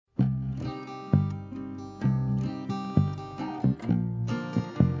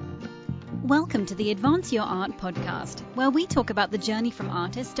Welcome to the Advance Your Art podcast, where we talk about the journey from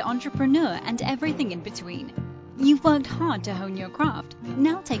artist to entrepreneur and everything in between. You've worked hard to hone your craft.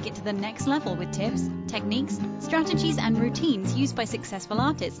 Now take it to the next level with tips, techniques, strategies, and routines used by successful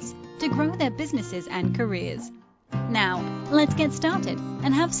artists to grow their businesses and careers. Now, let's get started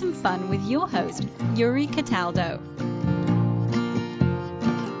and have some fun with your host, Yuri Cataldo.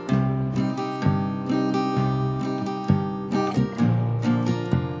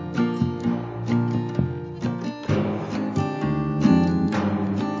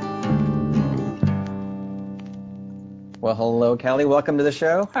 Well, hello, Kelly. Welcome to the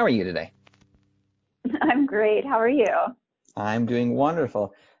show. How are you today? I'm great. How are you? I'm doing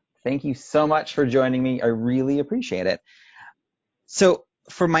wonderful. Thank you so much for joining me. I really appreciate it. So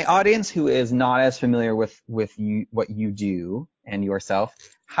for my audience who is not as familiar with you, what you do and yourself,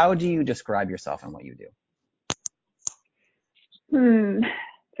 how do you describe yourself and what you do?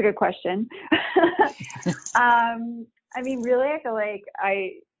 It's a good question. Really, I feel like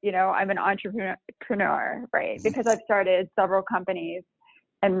I'm an entrepreneur, right? Because I've started several companies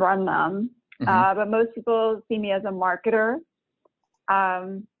and run them. But most people see me as a marketer.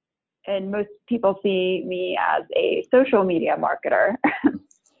 And most people see me as a social media marketer.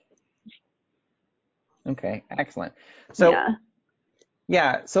 Okay, excellent. So,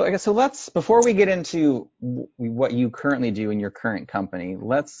 so I guess, before we get into what you currently do in your current company,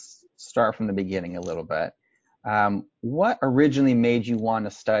 let's start from the beginning a little bit. What originally made you want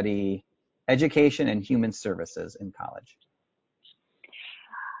to study education and human services in college?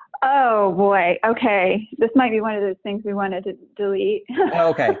 Oh boy. Okay. This might be one of those things we wanted to delete. Oh,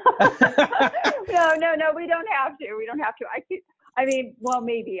 okay. No, we don't have to. Well,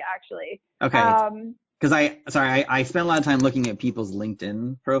 maybe actually. Okay. Because I spent a lot of time looking at people's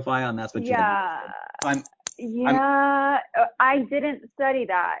LinkedIn profile, and that's what you I didn't study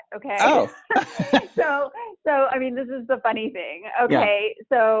that. Okay. Oh. So, this is the funny thing. Okay. Yeah.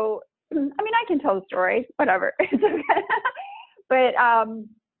 So, I can tell the story, whatever. It's okay. But,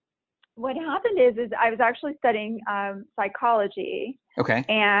 what happened is I was actually studying, psychology. Okay.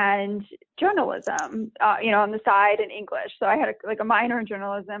 And journalism, on the side, in English. So I had a minor in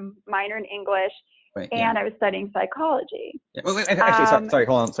journalism, minor in English. Right, and I was studying psychology. Yeah. Wait, actually, sorry,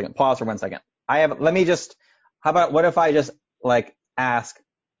 hold on a second. Pause for 1 second. What if I just ask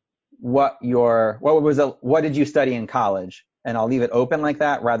what did you study in college? And I'll leave it open like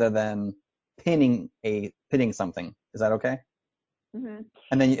that rather than pinning something. Is that okay? Mm-hmm.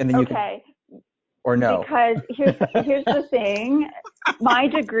 And then you can, or no? Because here's the thing. My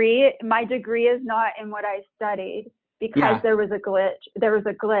degree is not in what I studied because there was a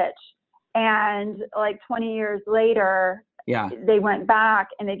glitch. And 20 years later, they went back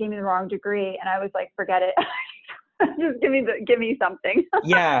and they gave me the wrong degree, and I was like, forget it. Just give me something.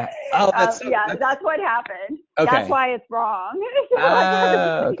 Yeah. Oh, that's what happened. Okay. That's why it's wrong.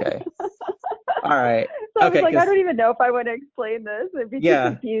 Okay. All right. So I was I don't even know if I want to explain this. It'd be too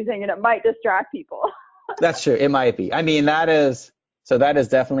confusing, and it might distract people. That's true. It might be. That is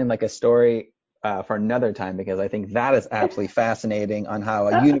definitely a story for another time, because I think that is absolutely fascinating on how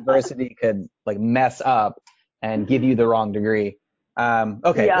a university could mess up and give you the wrong degree.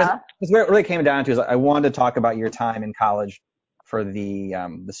 Okay. Yeah. Because what it really came down to is I wanted to talk about your time in college for the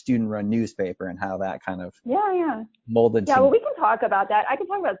student-run newspaper and how that kind of molded. Yeah, well, we can talk about that. I can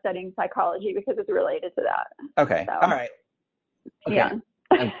talk about studying psychology because it's related to that. Okay. So, all right. Okay. Yeah.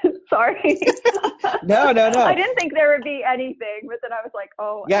 Sorry. No. I didn't think there would be anything, but then I was like,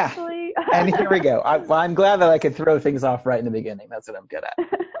 oh, yeah. Actually. And here we go. I'm glad that I could throw things off right in the beginning. That's what I'm good at.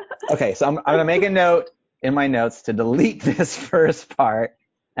 Okay, so I'm going to make a note in my notes to delete this first part,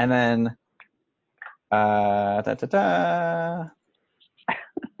 and then all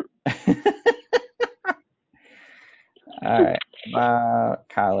right,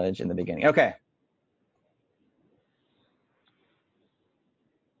 college in the beginning. Okay.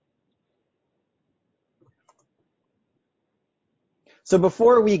 So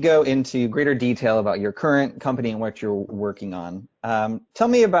before we go into greater detail about your current company and what you're working on, tell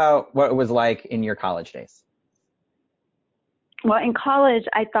me about what it was like in your college days. Well, in college,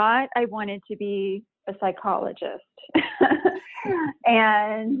 I thought I wanted to be a psychologist.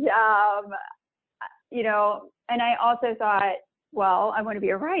 And, and I also thought, well, I want to be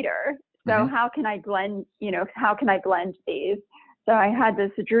a writer. So how can I blend these? So I had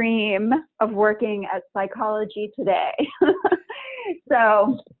this dream of working at Psychology Today.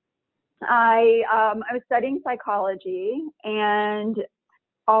 So I was studying psychology, and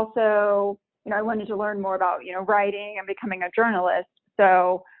also, I wanted to learn more about, writing and becoming a journalist.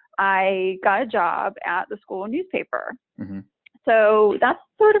 So I got a job at the school newspaper. Mm-hmm. So that's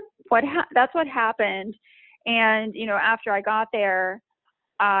sort of that's what happened. And, after I got there,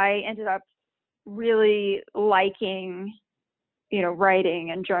 I ended up really liking,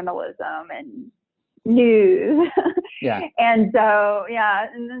 writing and journalism and news. Yeah. And so,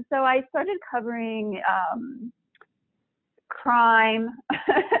 and then so I started covering crime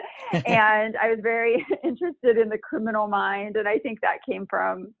and I was very interested in the criminal mind. And I think that came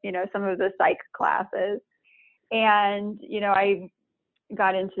from, some of the psych classes. And, I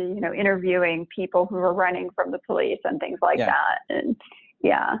got into, interviewing people who were running from the police and things like that. And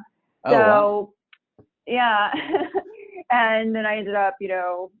Oh, so, wow. And then I ended up,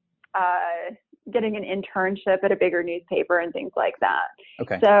 getting an internship at a bigger newspaper and things like that.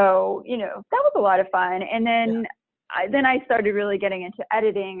 Okay. So, that was a lot of fun. And then, I started really getting into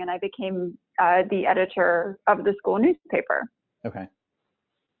editing, and I became the editor of the school newspaper. Okay.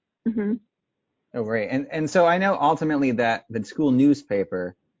 Mm-hmm. Oh, great. And so I know ultimately that the school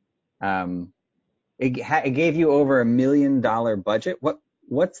newspaper, it gave you over $1 million budget.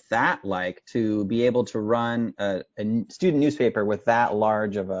 What's that like to be able to run a student newspaper with that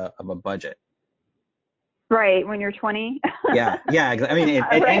large of a budget? Right, when you're 20. Yeah. I mean,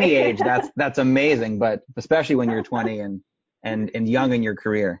 at any age, that's amazing, but especially when you're 20 and young in your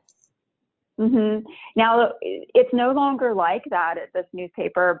career. Mm-hmm. Now, it's no longer like that at this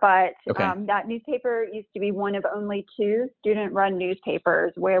newspaper, but that newspaper used to be one of only 2 student-run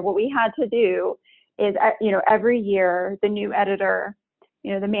newspapers where what we had to do is, every year the new editor,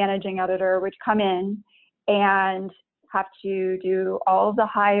 the managing editor would come in and have to do all of the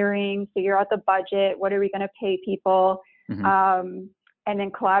hiring, figure out the budget, what are we going to pay people, Mm-hmm. And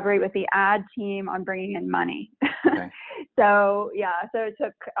then collaborate with the ad team on bringing in money. Okay. So it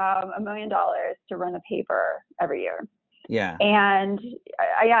took $1 million to run the paper every year. Yeah. And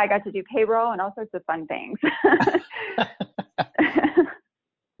I got to do payroll and all sorts of fun things.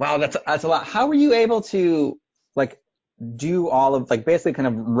 Wow, that's a lot. How were you able to do all of basically kind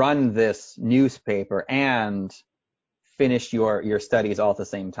of run this newspaper and finish your studies all at the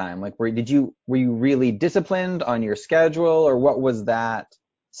same time? Were you really disciplined on your schedule, or what was that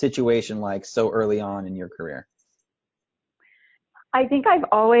situation like so early on in your career? I think I've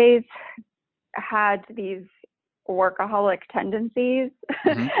always had these workaholic tendencies,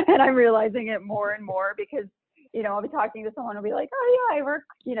 Mm-hmm. and I'm realizing it more and more because, I'll be talking to someone who'll be like, oh yeah, I work,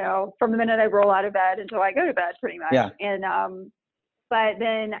 from the minute I roll out of bed until I go to bed pretty much. Yeah. And, but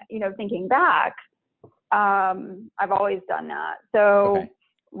then, thinking back, I've always done that. So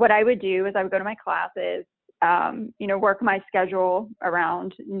what I would do is I would go to my classes, work my schedule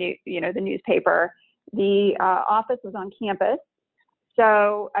around the newspaper. The office was on campus.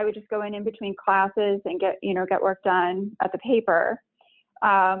 So I would just go in between classes and get work done at the paper.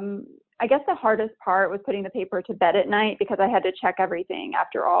 I guess the hardest part was putting the paper to bed at night because I had to check everything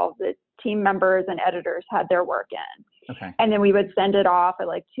after all the team members and editors had their work in. Okay. And then we would send it off at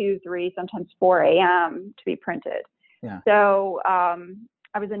 2, 3, sometimes 4 a.m. to be printed. Yeah. So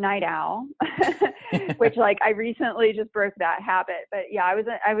I was a night owl, which I recently just broke that habit. But yeah, I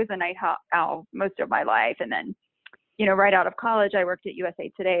was a night owl most of my life. And then, right out of college, I worked at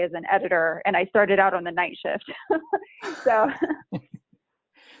USA Today as an editor, and I started out on the night shift. So.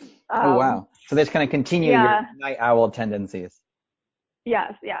 Oh, wow. So that's kind of continue your night owl tendencies.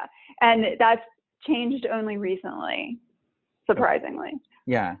 Yes. Yeah. And that's changed only recently, surprisingly.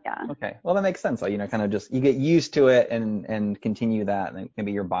 Yeah. Okay. Well, that makes sense. Kind of just, you get used to it and continue that, and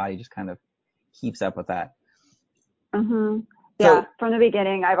maybe your body just kind of keeps up with that. Mm-hmm. Yeah. So, from the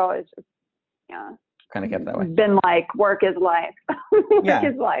beginning, I've always just, kind of kept that way. Been work is life. Work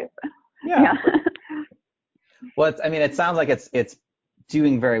is life. Yeah. Well, it sounds like it's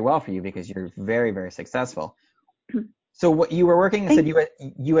doing very well for you because you're very, very successful. So what you were working, you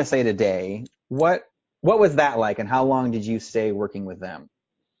said USA Today. What was that like, and how long did you stay working with them?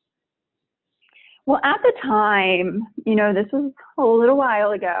 Well, at the time, this was a little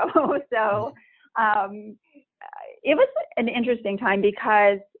while ago. So it was an interesting time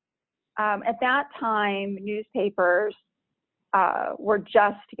because at that time, newspapers were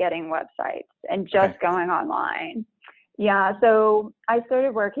just getting websites and just going online. Yeah, so I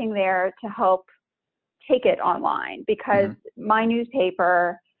started working there to help take it online because my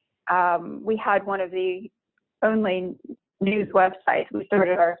newspaper, we had one of the only news websites. We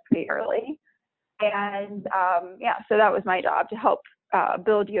started ours pretty early. And so that was my job to help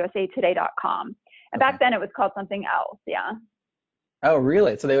build usatoday.com. And back then it was called something else, yeah. Oh,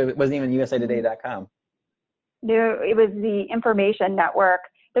 really? So it wasn't even usatoday.com? It was the Information Network.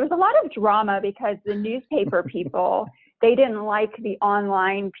 There was a lot of drama because the newspaper people, they didn't like the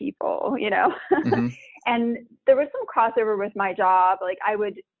online people, Mm-hmm. And there was some crossover with my job. I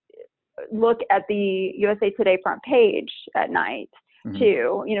would look at the USA Today front page at night Mm-hmm.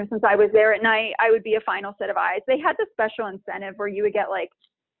 too. You know, since I was there at night, I would be a final set of eyes. They had this special incentive where you would get like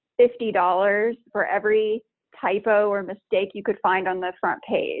 $50 for every typo or mistake you could find on the front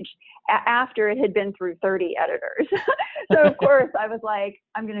page after it had been through 30 editors. So of course I was like,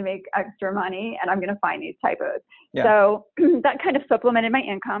 I'm going to make extra money and I'm going to find these typos. Yeah. So that kind of supplemented my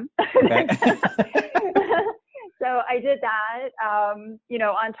income. Okay. So I did that, you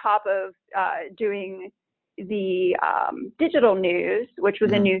know, on top of doing the digital news, which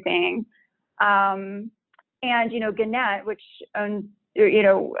was a new thing. And, you know, Gannett, which owns, you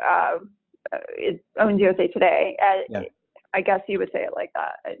know, it owns USA Today. I guess you would say it like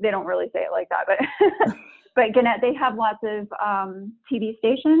that. They don't really say it like that, but but Gannett, they have lots of TV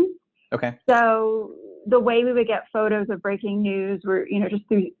stations. Okay. So the way we would get photos of breaking news were, you know, just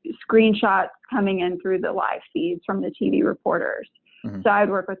through screenshots coming in through the live feeds from the TV reporters. Mm-hmm. So I'd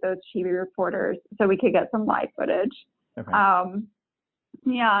work with those TV reporters so we could get some live footage. Okay.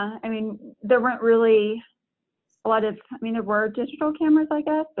 Yeah, I mean, there weren't really a lot of, I mean, there were digital cameras, I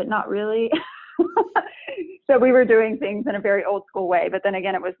guess, but not really. So we were doing things in a very old school way, but then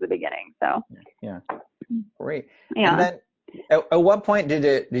again, it was the beginning. So yeah, great. Yeah. And then at what point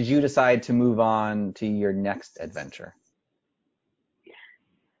did you decide to move on to your next adventure?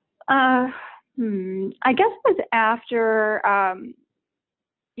 I guess it was after,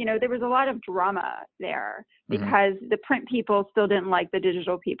 you know, there was a lot of drama there because the print people still didn't like the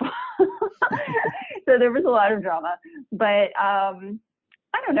digital people. So there was a lot of drama, but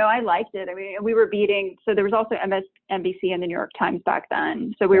I don't know. I liked it. I mean, we were beating, so there was also MSNBC and the New York Times back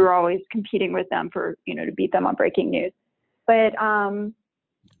then. So we were always competing with them for, you know, to beat them on breaking news. But I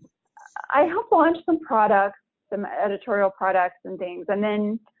helped launch some products, some editorial products and things. And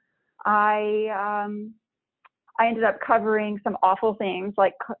then I ended up covering some awful things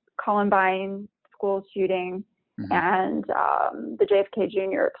like Columbine school shooting and the JFK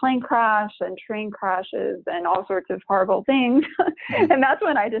Jr. plane crash and train crashes and all sorts of horrible things. And that's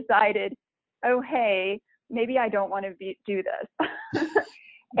when I decided, oh, hey, maybe I don't want to do this.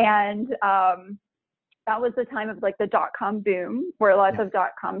 And that was the time of like the dot-com boom where lots of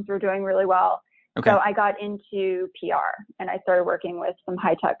dot-coms were doing really well. Okay. So I got into PR and I started working with some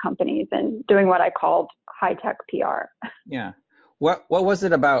high-tech companies and doing what I called high-tech PR. Yeah. What was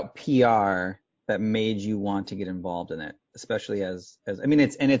it about PR that made you want to get involved in it, especially as I mean,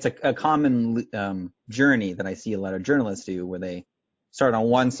 it's a common journey that I see a lot of journalists do where they start on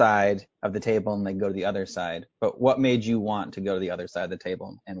one side of the table and they go to the other side. But what made you want to go to the other side of the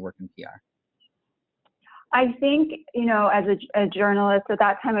table and work in PR? I think, you know, as a journalist, at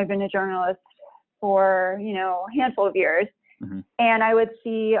that time I've been a journalist for, you know, a handful of years. And I would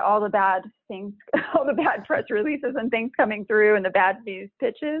see all the bad things, all the bad press releases and things coming through and the bad news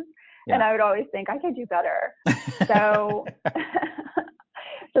pitches. Yeah. And I would always think I could do better. So,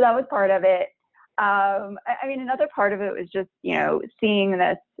 so that was part of it. I mean, another part of it was just, you know, seeing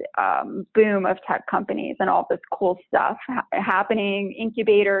this boom of tech companies and all this cool stuff happening,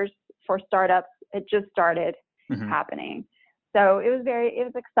 incubators for startups. It just started happening. So it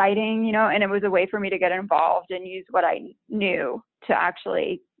was exciting, you know, and it was a way for me to get involved and use what I knew to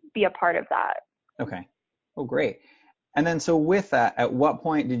actually be a part of that. Okay. Oh, great. And then, so with that, at what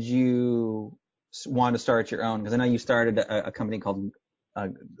point did you want to start your own? Because I know you started a company called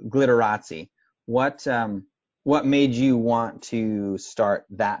Glitterazzi. What made you want to start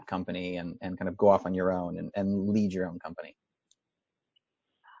that company and kind of go off on your own and lead your own company?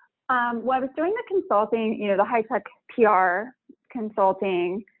 Well, I was doing the consulting, you know, the high-tech PR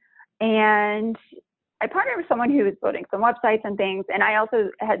consulting, and I partnered with someone who was building some websites and things, and I also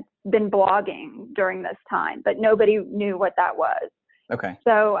had been blogging during this time, but nobody knew what that was. Okay.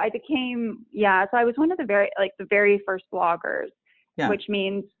 So I became, so I was one of the very first bloggers, which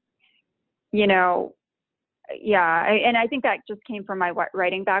means, you know, and I think that just came from my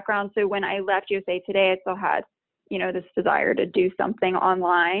writing background. So when I left USA Today, I still had, you know, this desire to do something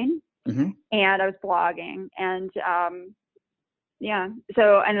online, and I was blogging, and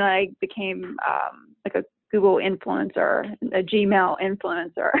so, and then I became like a Google influencer, a Gmail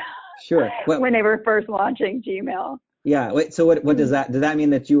influencer. Sure. When they were first launching Gmail. Yeah. Wait. So what does that mean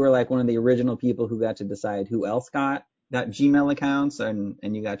that you were like one of the original people who got to decide who else got Gmail accounts and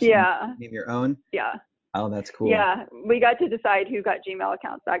you got to name your own? Yeah. Oh, that's cool. Yeah, we got to decide who got Gmail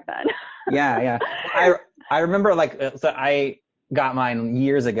accounts back then. Yeah. I remember so I got mine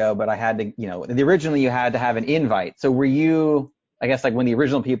years ago, but I had to, you know, originally you had to have an invite. So were you, I guess, like when the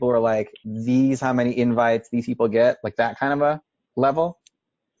original people were like, these how many invites these people get, like that kind of a level?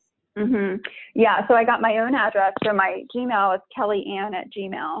 Yeah, so I got my own address. So my Gmail is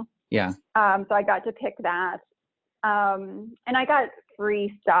kellyann@gmail.com. Yeah. So I got to pick that. And I got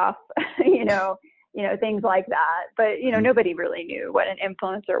free stuff, you know, things like that. But, nobody really knew what an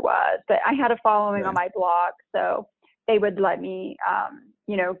influencer was. But I had a following on my blog, so they would let me,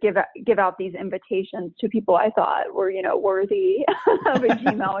 give out these invitations to people I thought were, worthy of a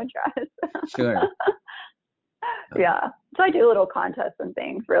Gmail address. Sure. Yeah. So I do little contests and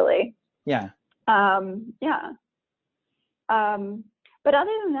things, really. Yeah. Yeah. But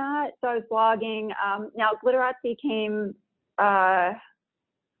other than that, so I was blogging. Now Glitterazzi came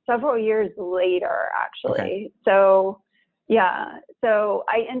several years later, actually. Okay. So yeah. So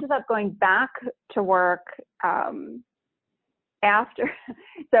I ended up going back to work after.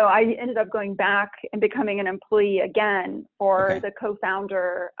 So I ended up going back and becoming an employee again for the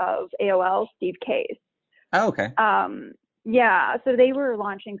co-founder of AOL, Steve Case. Oh, okay. Yeah, so they were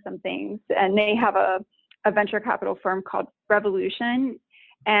launching some things, and they have a venture capital firm called Revolution,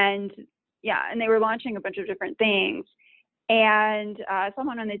 and they were launching a bunch of different things. And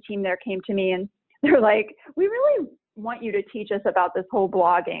someone on the team there came to me, and they're like, "We really want you to teach us about this whole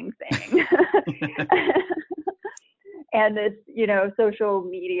blogging thing." And this, social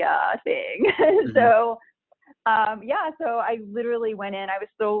media thing. Mm-hmm. So I literally went in. I was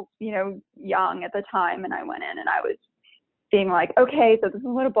still, young at the time, and I went in and I was being like, okay, so this is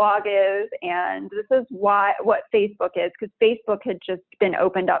what a blog is, and this is what Facebook is, because Facebook had just been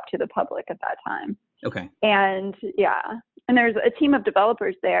opened up to the public at that time. Okay. And and there's a team of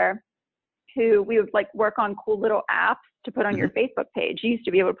developers there who we would like work on cool little apps to put on your Facebook page. You used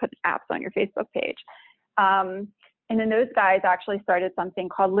to be able to put apps on your Facebook page. And then those guys actually started something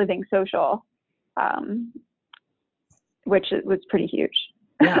called Living Social, which was pretty huge.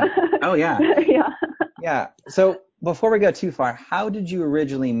 Yeah. Oh, yeah. Yeah. Yeah. So before we go too far, how did you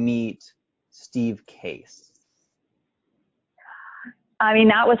originally meet Steve Case? I mean,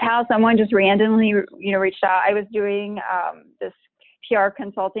 that was how someone just randomly, reached out. I was doing this PR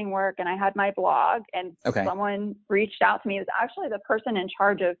consulting work, and I had my blog, and someone reached out to me. It was actually the person in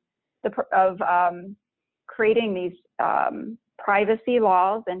charge of creating these privacy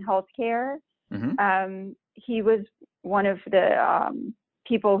laws in healthcare. Mm-hmm. He was one of the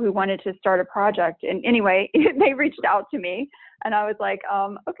people who wanted to start a project. And anyway, they reached out to me, and I was like,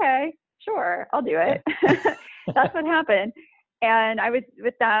 okay, sure, I'll do it. Yeah. That's what happened. And I was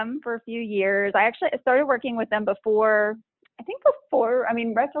with them for a few years. I started working with them before,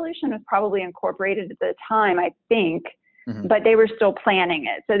 Revolution was probably incorporated at the time, I think. Mm-hmm. But they were still planning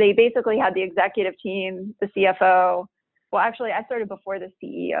it. So they basically had the executive team, the CFO. Well, actually, I started before the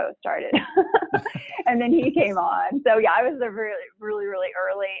CEO started. And then he came on. So yeah, I was there really, really, really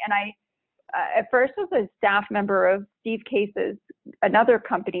early. And I at first was a staff member of Steve Case's another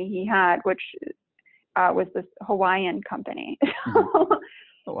company he had, which was this Hawaiian company. Mm-hmm.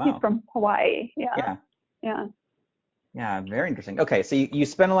 Oh, wow. He's from Hawaii. Yeah. Yeah. Yeah, very interesting. Okay, so you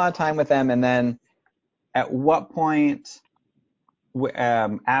spent a lot of time with them, and then at what point,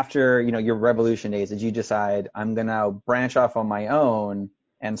 after your Revolution days, did you decide I'm gonna branch off on my own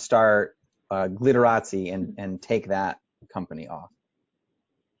and start Glitterazzi and take that company off?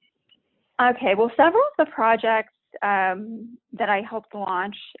 Okay, well, several of the projects that I helped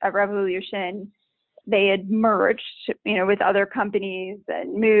launch at Revolution, they had merged, with other companies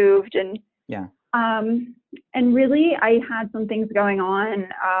and moved, and and really I had some things going on.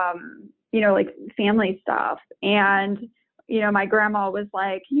 Like family stuff. And, my grandma was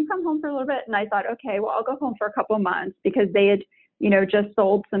like, can you come home for a little bit? And I thought, okay, well, I'll go home for a couple of months, because they had, just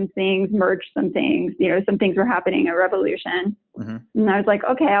sold some things, merged some things, some things were happening at Revolution. Mm-hmm. And I was like,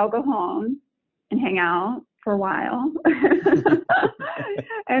 okay, I'll go home and hang out for a while.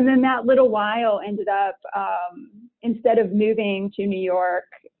 And then that little while ended up, instead of moving to New York,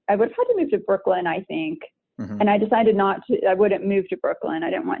 I would have had to move to Brooklyn, I think. Mm-hmm. And I decided I wouldn't move to Brooklyn. I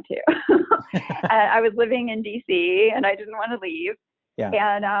didn't want to. I was living in DC, and I didn't want to leave. Yeah.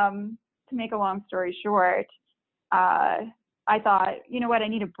 And to make a long story short, I thought, you know what, I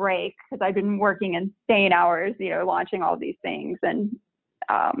need a break, because I've been working insane hours, launching all these things, and,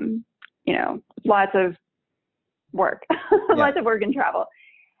 lots of work, lots of work and travel.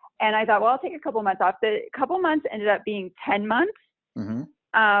 And I thought, well, I'll take a couple months off. The couple months ended up being 10 months. Mm-hmm.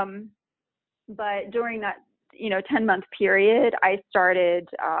 But during that 10-month period, I started,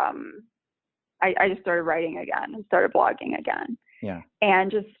 I just started writing again and started blogging again. Yeah. And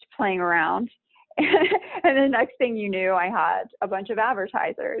just playing around. And the next thing you knew, I had a bunch of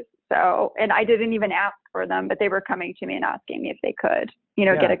advertisers. So, and I didn't even ask for them, but they were coming to me and asking me if they could,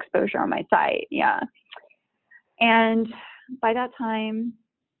 get exposure on my site. Yeah. And by that time,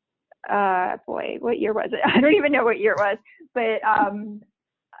 what year was it? I don't even know what year it was, but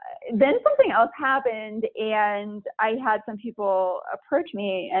then something else happened, and I had some people approach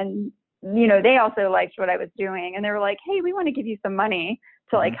me, and they also liked what I was doing, and they were like, "Hey, we want to give you some money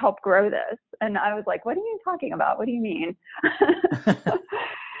to like help grow this." And I was like, "What are you talking about? What do you mean?"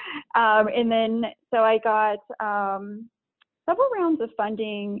 And then so I got several rounds of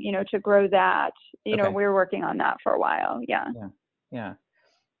funding, to grow that. We were working on that for a while. Yeah. Yeah.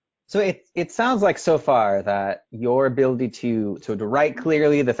 So it sounds like so far that your ability to write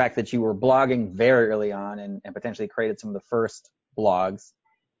clearly, the fact that you were blogging very early on and potentially created some of the first blogs,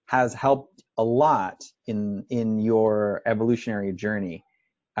 has helped a lot in your evolutionary journey.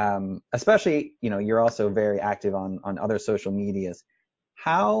 Especially, you're also very active on other social medias.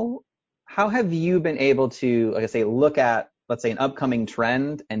 How have you been able to, like I say, look at, let's say, an upcoming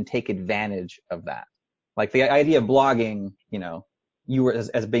trend and take advantage of that? Like the idea of blogging, you were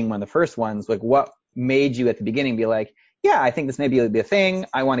as being one of the first ones, like what made you at the beginning be like, yeah, I think this may be a thing.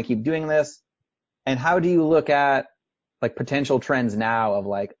 I want to keep doing this. And how do you look at like potential trends now of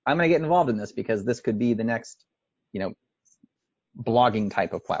like, I'm going to get involved in this because this could be the next, blogging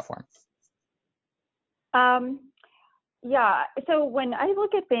type of platform? Yeah. So when I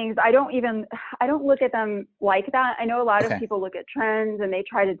look at things, I don't look at them like that. I know a lot of people look at trends and they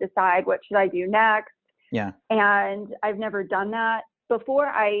try to decide what should I do next. Yeah. And I've never done that. Before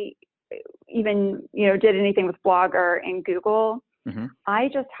I even, did anything with Blogger and Google, I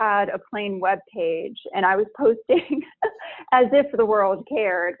just had a plain web page and I was posting as if the world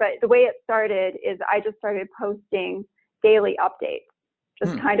cared. But the way it started is I just started posting daily updates,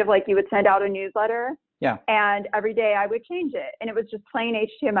 just kind of like you would send out a newsletter. Yeah. And every day I would change it. And it was just plain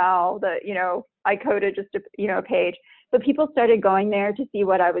HTML that, I coded just a page. But people started going there to see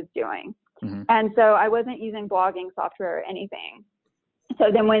what I was doing. And so I wasn't using blogging software or anything. So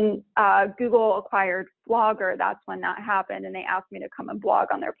then when Google acquired Blogger, that's when that happened. And they asked me to come and blog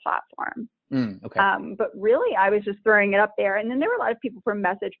on their platform. But really, I was just throwing it up there. And then there were a lot of people from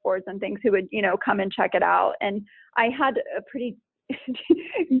message boards and things who would, come and check it out. And I had a pretty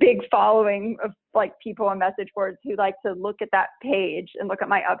big following of like people on message boards who like to look at that page and look at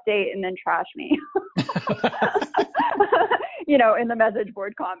my update and then trash me, in the message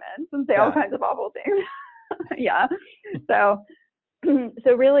board comments and say all kinds of awful things. Yeah. So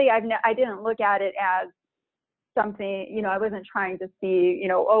really I didn't look at it as something, I wasn't trying to see,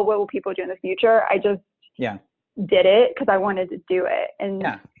 what will people do in the future? I just did it because I wanted to do it. And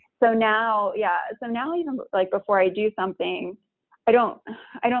so now even like before I do something, I don't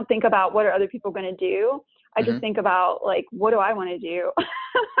think about what are other people going to do. I just think about like, what do I want to do?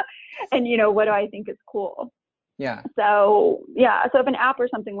 And, what do I think is cool? Yeah. So, so if an app or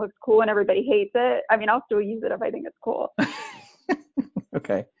something looks cool and everybody hates it, I mean, I'll still use it if I think it's cool.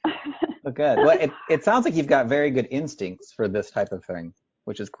 Okay. Well, good. Well, it sounds like you've got very good instincts for this type of thing,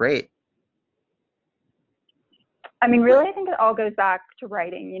 which is great. I mean, really, I think it all goes back to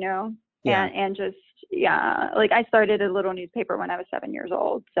writing, and just, like I started a little newspaper when I was 7 years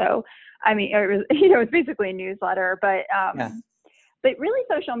old. So, I mean, it was, it's basically a newsletter, but really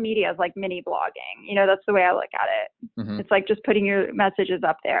social media is like mini blogging, that's the way I look at it. It's like just putting your messages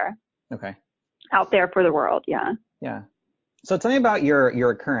up there. Okay. Out there for the world. Yeah. Yeah. So tell me about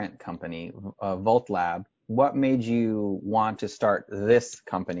your current company, Volt Lab. What made you want to start this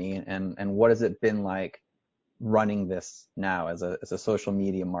company, and what has it been like running this now as a social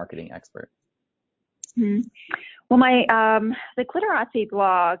media marketing expert? Well, my the Clitorati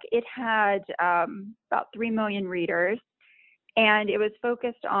blog, it had about 3 million readers, and it was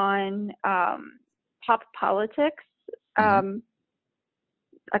focused on pop politics.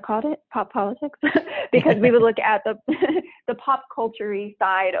 I called it pop politics because we would look at the pop culture-y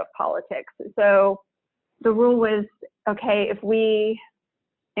side of politics. So the rule was, okay, if we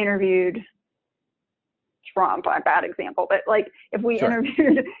interviewed Trump, a bad example, but like if we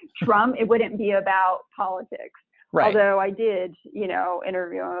interviewed Trump, it wouldn't be about politics. Right. Although I did,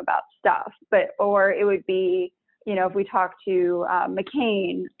 interview him about stuff, or it would be, if we talk to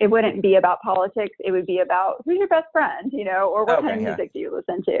McCain, it wouldn't be about politics. It would be about who's your best friend, or what kind of music do you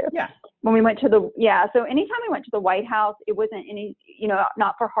listen to? Yeah. When we went to so anytime we went to the White House, it wasn't any,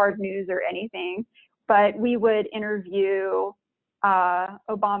 not for hard news or anything, but we would interview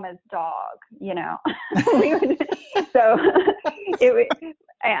Obama's dog, so it would,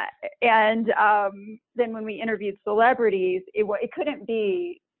 and then when we interviewed celebrities, it couldn't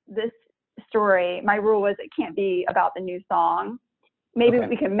be this story. My rule was it can't be about the new song. Maybe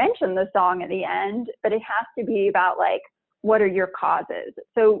we can mention the song at the end, but it has to be about like, what are your causes?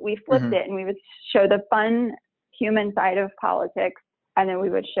 So we flipped it and we would show the fun human side of politics, and then we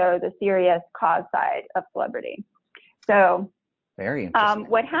would show the serious cause side of celebrity. So Very interesting.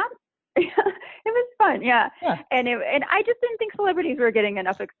 What happened? It was fun, yeah. Yeah. And I just didn't think celebrities were getting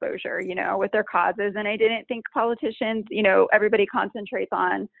enough exposure, with their causes. And I didn't think politicians, everybody concentrates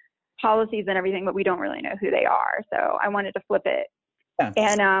on policies and everything, but we don't really know who they are. So I wanted to flip it. Yeah.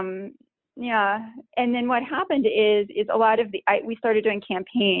 And yeah. And then what happened is a lot of we started doing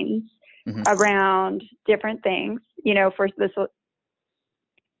campaigns around different things, for the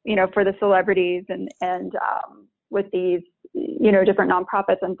celebrities and with these, different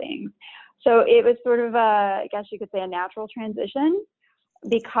nonprofits and things. So it was sort of I guess you could say a natural transition,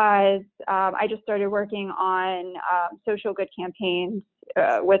 because I just started working on social good campaigns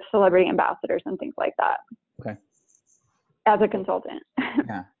with celebrity ambassadors and things like that. Okay. As a consultant.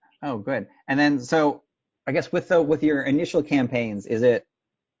 Yeah. Oh, good. And then, so I guess with your initial campaigns,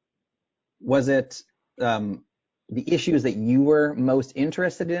 was it the issues that you were most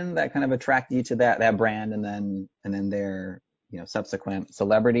interested in that kind of attracted you to that brand, and then their subsequent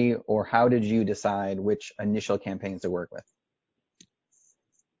celebrity, or how did you decide which initial campaigns to work with?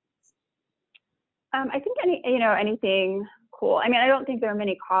 I think anything cool. I mean, I don't think there are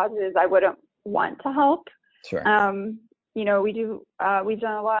many causes I wouldn't want to help. Sure. We've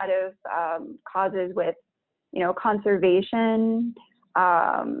done a lot of causes with, conservation,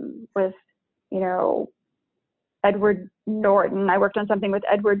 with, Edward Norton. I worked on something with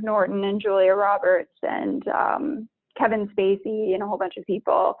Edward Norton and Julia Roberts and Kevin Spacey and a whole bunch of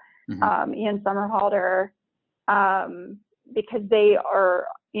people, Ian Somerhalder, because they are,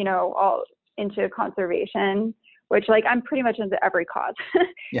 all into conservation, which I'm pretty much into every cause,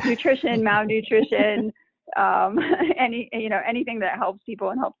 Yeah. Nutrition, malnutrition, anything that helps people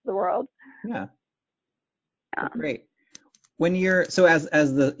and helps the world. Yeah. Great. When you're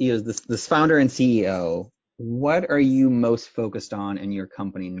as this founder and CEO, what are you most focused on in your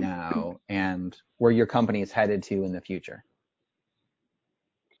company now, and where your company is headed to in the future?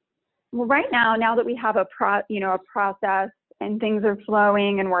 Well, right now that we have a process and things are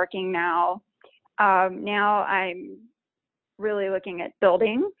flowing and working now I'm really looking at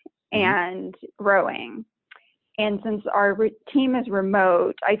building and growing. And since our team is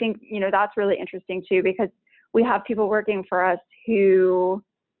remote, I think, that's really interesting too, because we have people working for us who,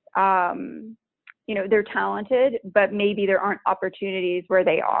 they're talented, but maybe there aren't opportunities where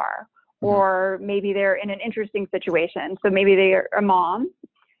they are, or maybe they're in an interesting situation. So maybe they're a mom.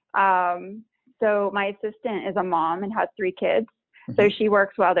 So my assistant is a mom and has 3 kids. So she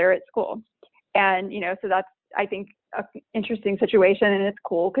works while they're at school. And, so that's, I think, an interesting situation, and it's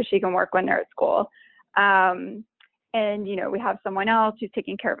cool because she can work when they're at school. And, we have someone else who's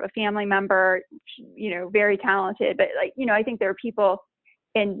taking care of a family member, very talented. But I think there are people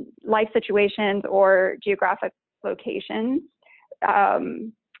in life situations or geographic locations.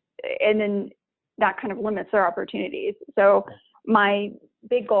 And then that kind of limits their opportunities. So my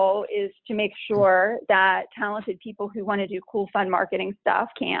big goal is to make sure that talented people who want to do cool, fun marketing stuff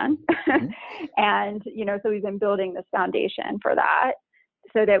can. And, so we've been building this foundation for that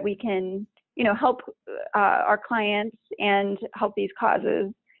so that we can, help our clients and help these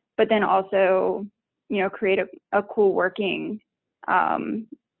causes, but then also, create a cool working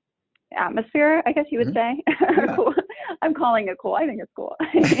atmosphere, I guess you would say. Yeah. Cool. I'm calling it cool. I think it's cool.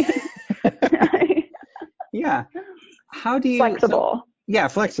 Yeah. How do you flexible? Yeah,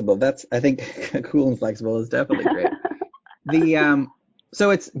 flexible. That's, I think, cool and flexible is definitely great.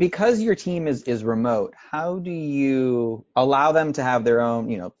 So it's because your team is remote, how do you allow them to have their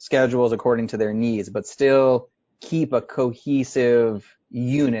own, schedules according to their needs, but still keep a cohesive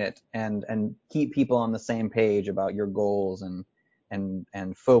unit and keep people on the same page about your goals and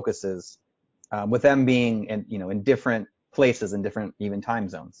focuses, with them being in different places and different even time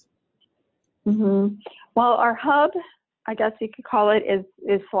zones? Well, our hub, I guess you could call it, is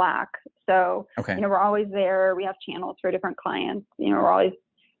Slack. So, we're always there. We have channels for different clients. We're always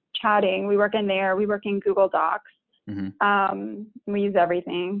chatting. We work in there. We work in Google Docs. We use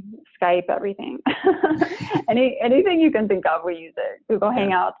everything, Skype, everything. Anything you can think of, we use it. Google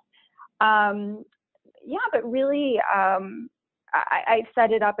Hangouts. But really, I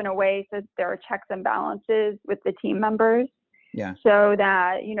set it up in a way so that there are checks and balances with the team members. Yeah. So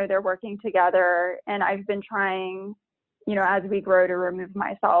that, they're working together. And I've been trying, as we grow, to remove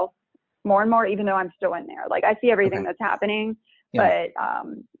myself more and more, even though I'm still in there. I see everything that's happening. Yeah. But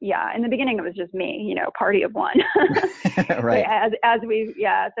in the beginning it was just me, party of one. Right. As we've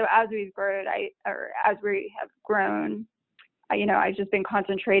grown, as we have grown, I've just been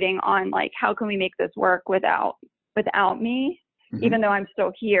concentrating on how can we make this work without me, even though I'm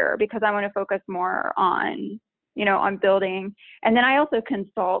still here, because I want to focus more on, on building. And then I also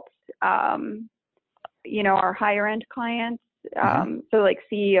consult, our higher end clients So like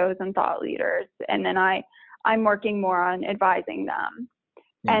CEOs and thought leaders. And then I'm working more on advising them.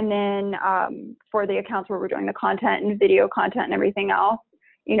 Yeah. And then for the accounts where we're doing the content and video content and everything else,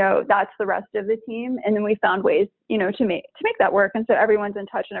 that's the rest of the team. And then we found ways, to make that work. And so everyone's in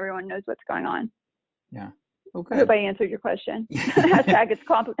touch and everyone knows what's going on. Yeah. Okay. I hope I answered your question. Hashtag it's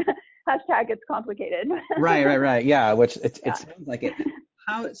complicated. Right. Yeah. Which it sounds like it.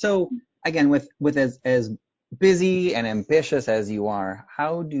 So again, with as busy and ambitious as you are,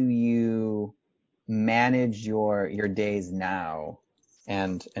 how do you manage your days now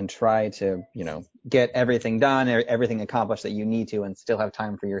and try to, get everything done, everything accomplished that you need to, and still have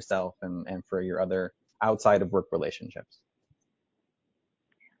time for yourself and for your other outside of work relationships?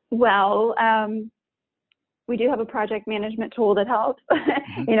 Well, we do have a project management tool that helps,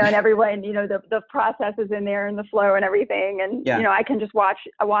 and everyone, the process is in there and the flow and everything. And, I can just watch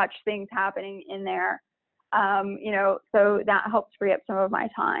things happening in there. So that helps free up some of my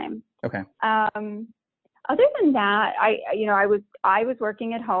time. Okay. Other than that, I was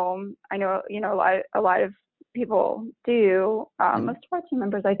working at home. I know, a lot of people do. Most of our team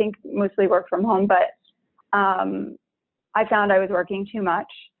members, I think, mostly work from home, but I found I was working too much.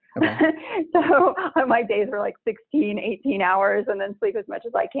 Okay. So my days were like 16, 18 hours and then sleep as much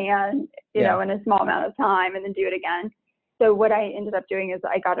as I can, in a small amount of time and then do it again. So what I ended up doing is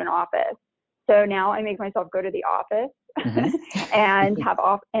I got an office. So now I make myself go to the office and have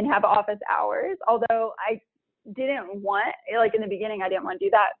office hours. Although I didn't want, like in the beginning, I didn't want to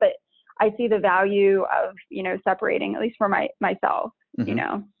do that, but I see the value of, separating, at least for myself,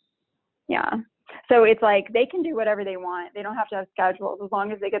 Yeah. So it's like they can do whatever they want. They don't have to have schedules. As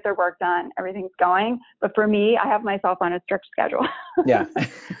long as they get their work done, everything's going. But for me, I have myself on a strict schedule. Yeah.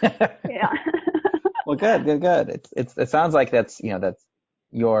 Yeah. Well, good. It sounds like that's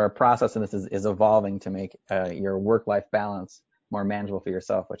your process in this is evolving to make your work-life balance more manageable for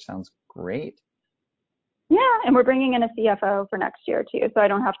yourself, which sounds great. Yeah, and we're bringing in a CFO for next year too, so I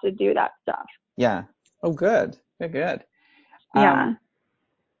don't have to do that stuff. Yeah. Oh, good. Good. Yeah.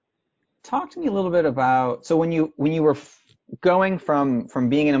 Talk to me a little bit about, so when you were going from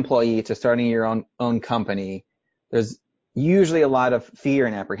being an employee to starting your own company, there's usually a lot of fear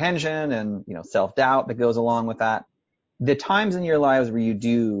and apprehension and self-doubt that goes along with that. The times in your lives where you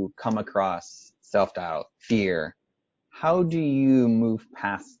do come across self-doubt, fear, how do you move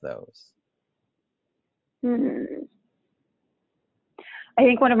past those? I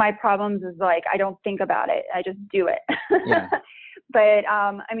think one of my problems is like I don't think about it. I just do it. Yeah. But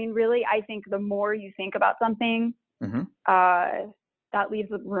really, I think the more you think about something, that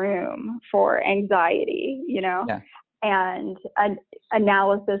leaves room for anxiety, and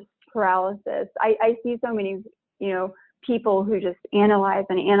analysis paralysis. I see so many, people who just analyze,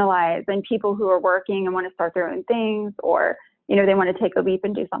 and people who are working and want to start their own things, or they want to take a leap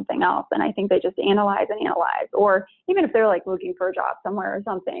and do something else. And I think they just analyze, or even if they're like looking for a job somewhere or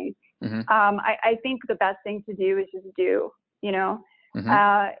something. I think the best thing to do is just do, and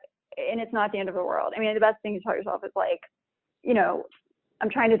it's not the end of the world. I mean, the best thing to tell yourself is like, I'm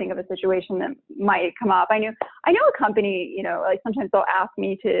trying to think of a situation that might come up. I know a company, like sometimes they'll ask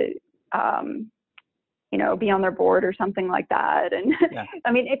me to, be on their board or something like that. And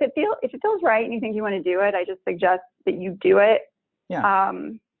I mean, if it feels right and you think you want to do it, I just suggest that you do it. Yeah.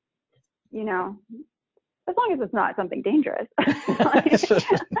 As long as it's not something dangerous. But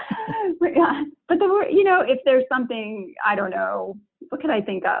if there's something, I don't know, what could I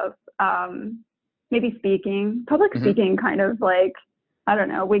think of? Maybe public speaking kind of like, I don't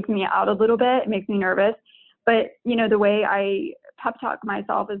know, wigs me out a little bit. It makes me nervous. But, the way I pep talk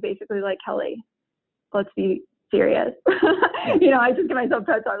myself is basically like, Kelly, let's be serious. I just give myself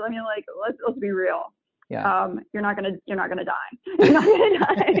pep talk. I mean, like, let's be real. Yeah. You're not gonna die. You're not gonna die.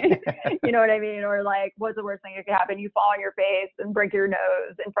 You know what I mean? Or like, what's the worst thing that could happen? You fall on your face and break your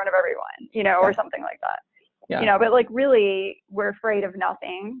nose in front of everyone, or something like that. Yeah. But like really, we're afraid of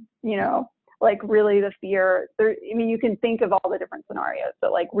nothing, like really the fear there. I mean, you can think of all the different scenarios,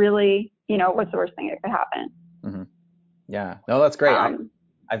 but like really, what's the worst thing that could happen? Mm-hmm. Yeah. No, that's great.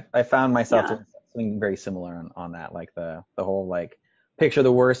 I found myself doing something very similar on that, like the whole like picture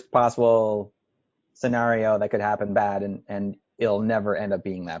the worst possible scenario that could happen bad, and it'll never end up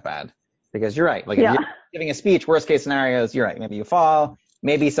being that bad, because you're right. Like if you're giving a speech, worst case scenarios, you're right. Maybe you fall,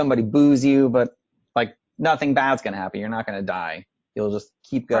 maybe somebody boos you, but like nothing bad's going to happen. You're not going to die. You'll just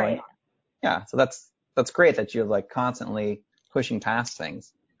keep going. Right. Yeah. So that's great that you're like constantly pushing past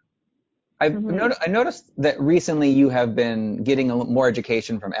things. I noticed that recently you have been getting more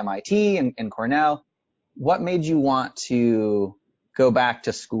education from MIT and Cornell. What made you want to go back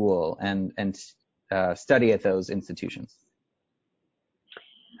to school and study at those institutions?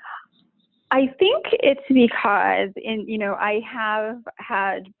 I think it's because I have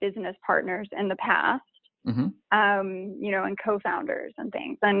had business partners in the past, Mm-hmm. and co-founders and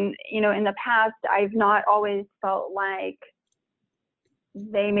things. And, in the past, I've not always felt like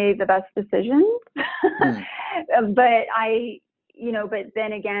they made the best decisions. Mm. But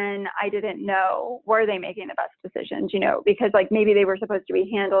then again, I didn't know, were they making the best decisions, because like maybe they were supposed to be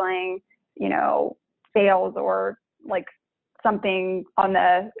handling, sales or like something on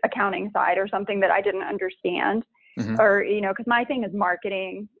the accounting side or something that I didn't understand, Mm-hmm. or, because my thing is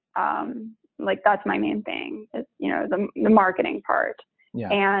marketing. Like that's my main thing is, the marketing part. Yeah.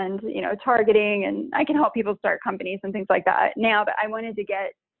 And, targeting, and I can help people start companies and things like that now, but I wanted to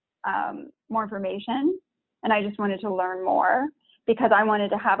get more information, and I just wanted to learn more because I wanted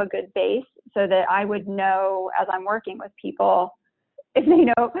to have a good base so that I would know as I'm working with people if they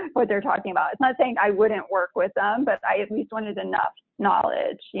know what they're talking about. It's not saying I wouldn't work with them, but I at least wanted enough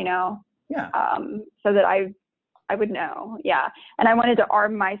knowledge, Yeah. So that I would know. Yeah. And I wanted to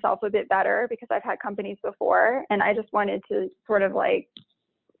arm myself a bit better because I've had companies before, and I just wanted to sort of like,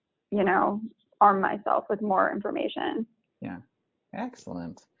 arm myself with more information. Yeah.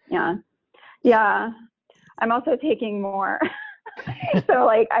 Excellent. Yeah. Yeah. I'm also taking more. So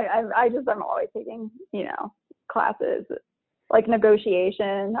like, I'm always taking, classes like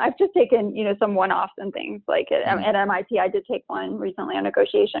negotiation. I've just taken, some one-offs and things like at MIT. I did take one recently on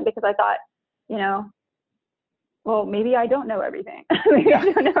negotiation because I thought, well, maybe I don't know everything. Maybe I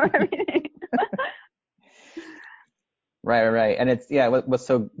don't know everything. Right. And it's, what's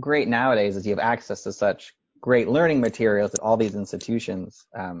so great nowadays is you have access to such great learning materials at all these institutions.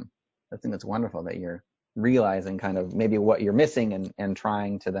 I think that's wonderful that you're realizing kind of maybe what you're missing and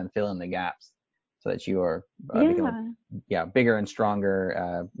trying to then fill in the gaps so that you are become a bigger and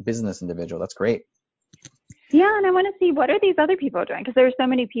stronger business individual. That's great. Yeah, and I want to see what are these other people doing, because there's so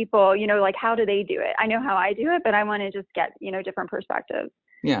many people, like how do they do it? I know how I do it, but I want to just get, different perspectives.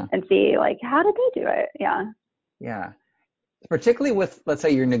 Yeah. And see like how did they do it? Yeah. Yeah. Particularly with, let's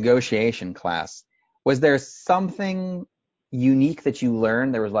say, your negotiation class, was there something unique that you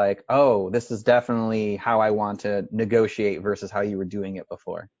learned? There was like, oh, this is definitely how I want to negotiate versus how you were doing it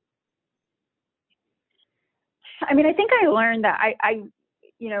before. I mean, I think I learned that I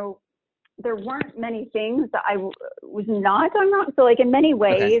there weren't many things that I was not doing wrong. So like in many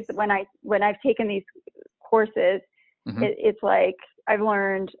ways, okay, when I've taken these courses, mm-hmm, it's like I've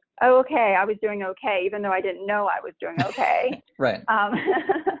learned, oh, okay, I was doing okay, even though I didn't know I was doing okay. Right.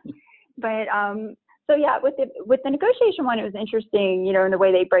 But so yeah, with the negotiation one, it was interesting, in the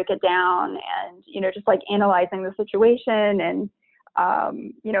way they break it down, and just like analyzing the situation and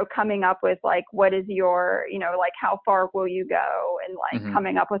coming up with like, what is your, like how far will you go, and like, mm-hmm,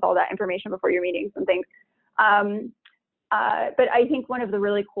 coming up with all that information before your meetings and things. But I think one of the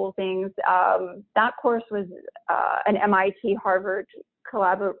really cool things, that course was an MIT Harvard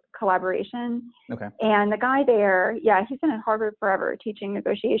collaboration. Okay. And the guy there, he's been at Harvard forever teaching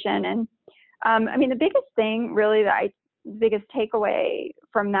negotiation. And I mean, the biggest thing really the biggest takeaway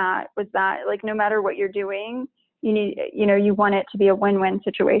from that was that like, no matter what you're doing, you need, you want it to be a win-win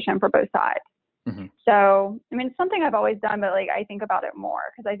situation for both sides. Mm-hmm. So, I mean, it's something I've always done, but like, I think about it more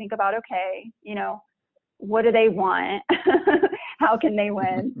because I think about, okay, what do they want? How can they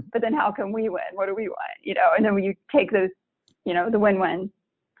win? But then how can we win? What do we want? And then when you take those, the win-win.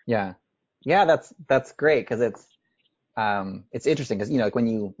 Yeah. Yeah. That's great. Cause it's interesting. Cause, like when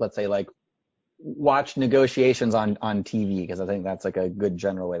you, let's say like watch negotiations on TV, cause I think that's like a good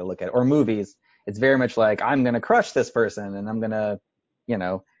general way to look at it, or movies. It's very much like, I'm going to crush this person and I'm going to,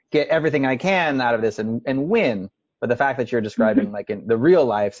 get everything I can out of this and win. But the fact that you're describing, mm-hmm, like in the real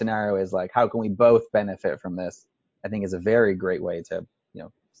life scenario is like, how can we both benefit from this? I think is a very great way to,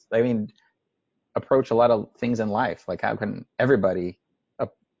 approach a lot of things in life. Like how can everybody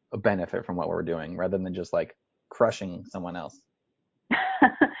benefit from what we're doing rather than just like crushing someone else?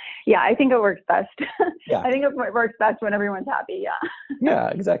 Yeah, I think it works best. Yeah. I think it works best when everyone's happy. Yeah. Yeah,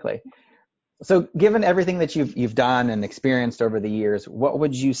 exactly. So given everything that you've done and experienced over the years, what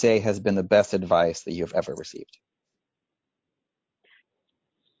would you say has been the best advice that you've ever received?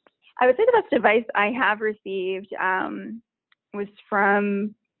 I would say the best advice I have received was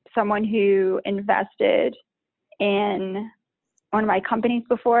from someone who invested in one of my companies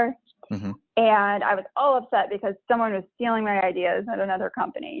before. Mm-hmm. And I was all upset because someone was stealing my ideas at another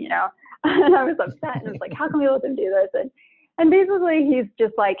company, and I was upset and I was like, how can we let them do this? And basically he's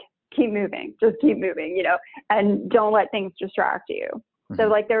just like, keep moving, and don't let things distract you. Mm-hmm. So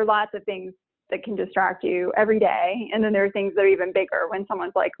like there are lots of things that can distract you every day. And then there are things that are even bigger when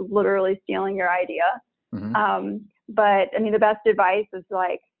someone's like literally stealing your idea. Mm-hmm. But I mean, the best advice is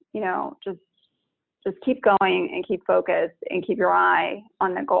like, just keep going and keep focused and keep your eye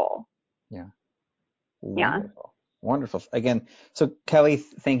on the goal. Yeah. Wonderful. Wonderful. Again, so Kelly,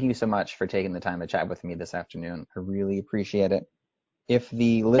 thank you so much for taking the time to chat with me this afternoon. I really appreciate it. If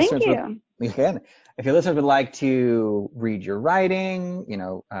the listeners if your listeners would like to read your writing,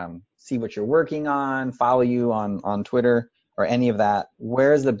 see what you're working on, follow you on Twitter or any of that,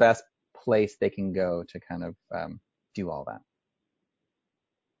 where's the best place they can go to kind of do all that?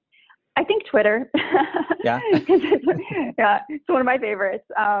 I think Twitter. Yeah. It's one of my favorites.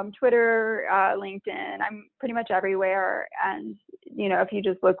 Twitter, LinkedIn. I'm pretty much everywhere. And, if you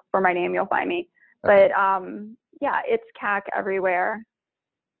just look for my name, you'll find me. Okay. But it's CAC everywhere.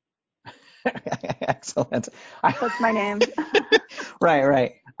 Excellent. That's my name.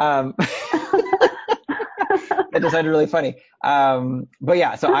 Right. That just sounded really funny. But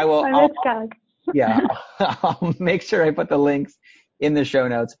yeah, so I will. I'll make sure I put the links in the show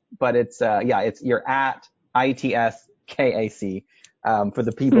notes. But you're at ITSKAC for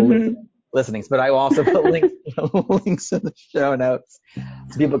the people listening. But I will also put links in the show notes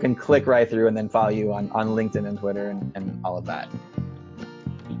so people can click right through and then follow you on LinkedIn and Twitter and all of that.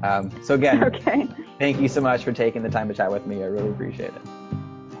 So again, Thank you so much for taking the time to chat with me. I really appreciate it.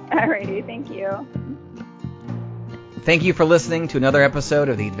 Alrighty, thank you. Thank you for listening to another episode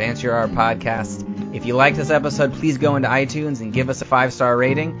of the Advance Your Art podcast. If you like this episode, please go into iTunes and give us a 5-star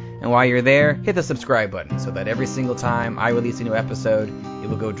rating. And while you're there, hit the subscribe button so that every single time I release a new episode, it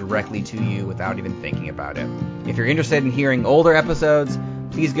will go directly to you without even thinking about it. If you're interested in hearing older episodes,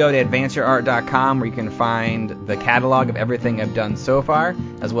 please go to advanceyourart.com where you can find the catalog of everything I've done so far,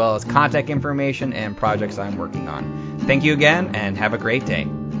 as well as contact information and projects I'm working on. Thank you again, and have a great day.